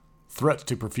Threats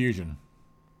to perfusion.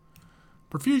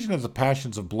 Perfusion is the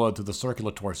passage of blood through the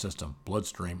circulatory system,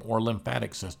 bloodstream, or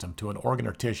lymphatic system to an organ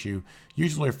or tissue,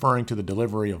 usually referring to the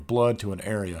delivery of blood to an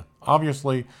area.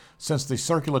 Obviously, since the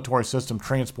circulatory system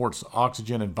transports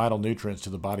oxygen and vital nutrients to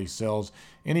the body's cells,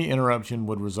 any interruption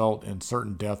would result in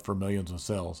certain death for millions of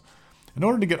cells. In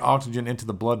order to get oxygen into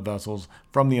the blood vessels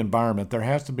from the environment, there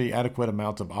has to be adequate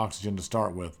amounts of oxygen to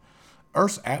start with.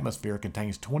 Earth's atmosphere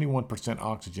contains 21%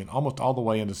 oxygen almost all the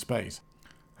way into space.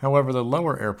 However, the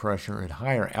lower air pressure at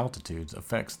higher altitudes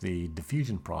affects the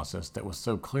diffusion process that was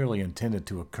so clearly intended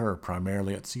to occur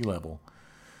primarily at sea level.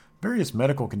 Various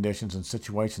medical conditions and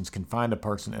situations can find a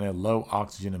person in a low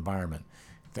oxygen environment.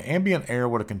 If the ambient air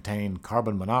were to contain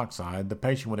carbon monoxide, the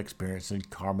patient would experience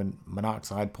carbon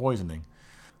monoxide poisoning.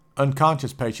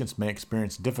 Unconscious patients may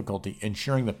experience difficulty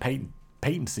ensuring the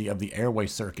patency of the airway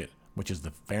circuit, which is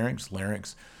the pharynx,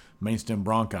 larynx, mainstem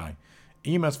bronchi.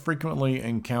 EMS frequently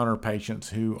encounter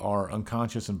patients who are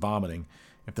unconscious and vomiting.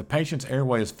 If the patient's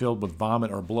airway is filled with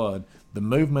vomit or blood, the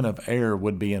movement of air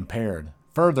would be impaired.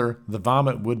 Further, the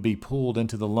vomit would be pulled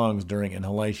into the lungs during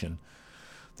inhalation.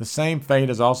 The same fate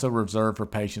is also reserved for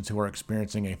patients who are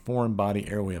experiencing a foreign body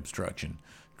airway obstruction.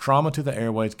 Trauma to the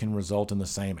airways can result in the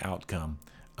same outcome.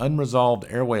 Unresolved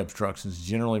airway obstructions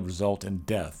generally result in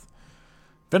death.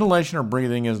 Ventilation or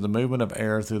breathing is the movement of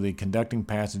air through the conducting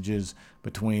passages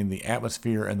between the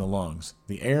atmosphere and the lungs.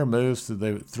 The air moves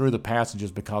through the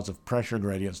passages because of pressure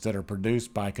gradients that are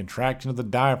produced by contraction of the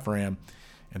diaphragm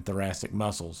and thoracic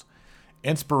muscles.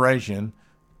 Inspiration,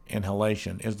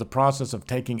 inhalation, is the process of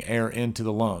taking air into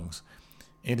the lungs.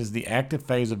 It is the active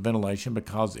phase of ventilation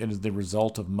because it is the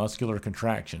result of muscular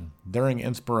contraction. During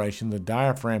inspiration, the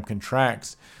diaphragm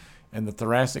contracts and the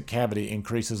thoracic cavity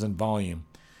increases in volume.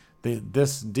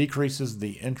 This decreases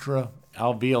the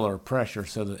intra-alveolar pressure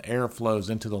so that air flows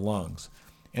into the lungs.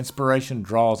 Inspiration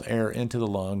draws air into the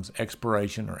lungs.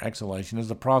 Expiration or exhalation is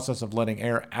the process of letting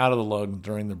air out of the lungs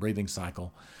during the breathing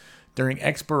cycle. During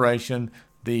expiration,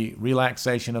 the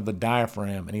relaxation of the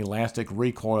diaphragm and elastic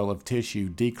recoil of tissue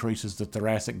decreases the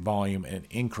thoracic volume and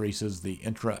increases the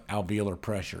intra-alveolar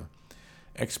pressure.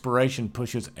 Expiration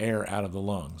pushes air out of the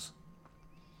lungs.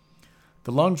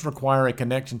 The lungs require a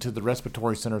connection to the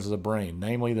respiratory centers of the brain,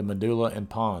 namely the medulla and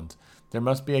pons. There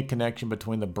must be a connection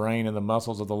between the brain and the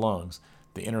muscles of the lungs,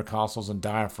 the intercostals and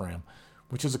diaphragm,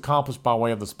 which is accomplished by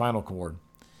way of the spinal cord.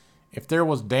 If there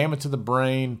was damage to the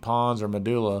brain, pons, or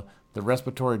medulla, the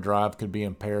respiratory drive could be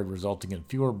impaired, resulting in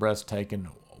fewer breaths taken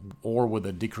or with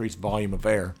a decreased volume of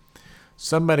air.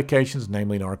 Some medications,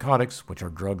 namely narcotics, which are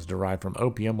drugs derived from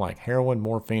opium like heroin,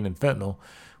 morphine, and fentanyl,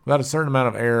 without a certain amount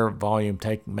of air volume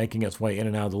making its way in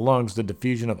and out of the lungs, the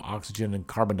diffusion of oxygen and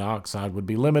carbon dioxide would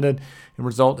be limited and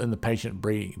result in the patient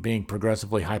being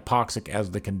progressively hypoxic as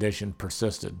the condition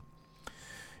persisted.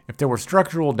 If there were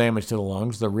structural damage to the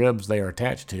lungs, the ribs they are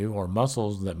attached to, or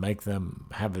muscles that make them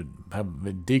have a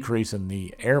decrease in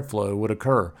the airflow would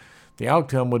occur. The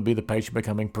outcome would be the patient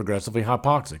becoming progressively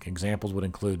hypoxic. Examples would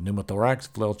include pneumothorax,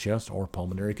 flail chest, or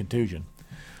pulmonary contusion.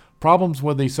 Problems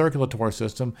with the circulatory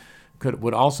system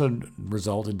would also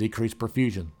result in decreased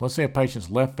perfusion. Let's say a patient's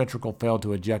left ventricle failed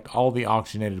to eject all the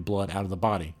oxygenated blood out of the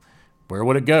body. Where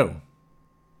would it go?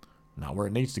 Not where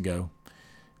it needs to go.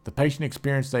 The patient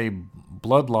experienced a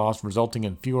blood loss resulting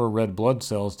in fewer red blood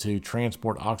cells to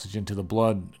transport oxygen to the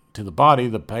body.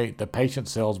 The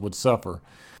patient's cells would suffer.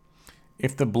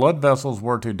 If the blood vessels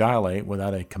were to dilate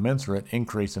without a commensurate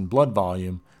increase in blood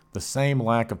volume, the same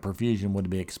lack of perfusion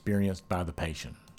would be experienced by the patient.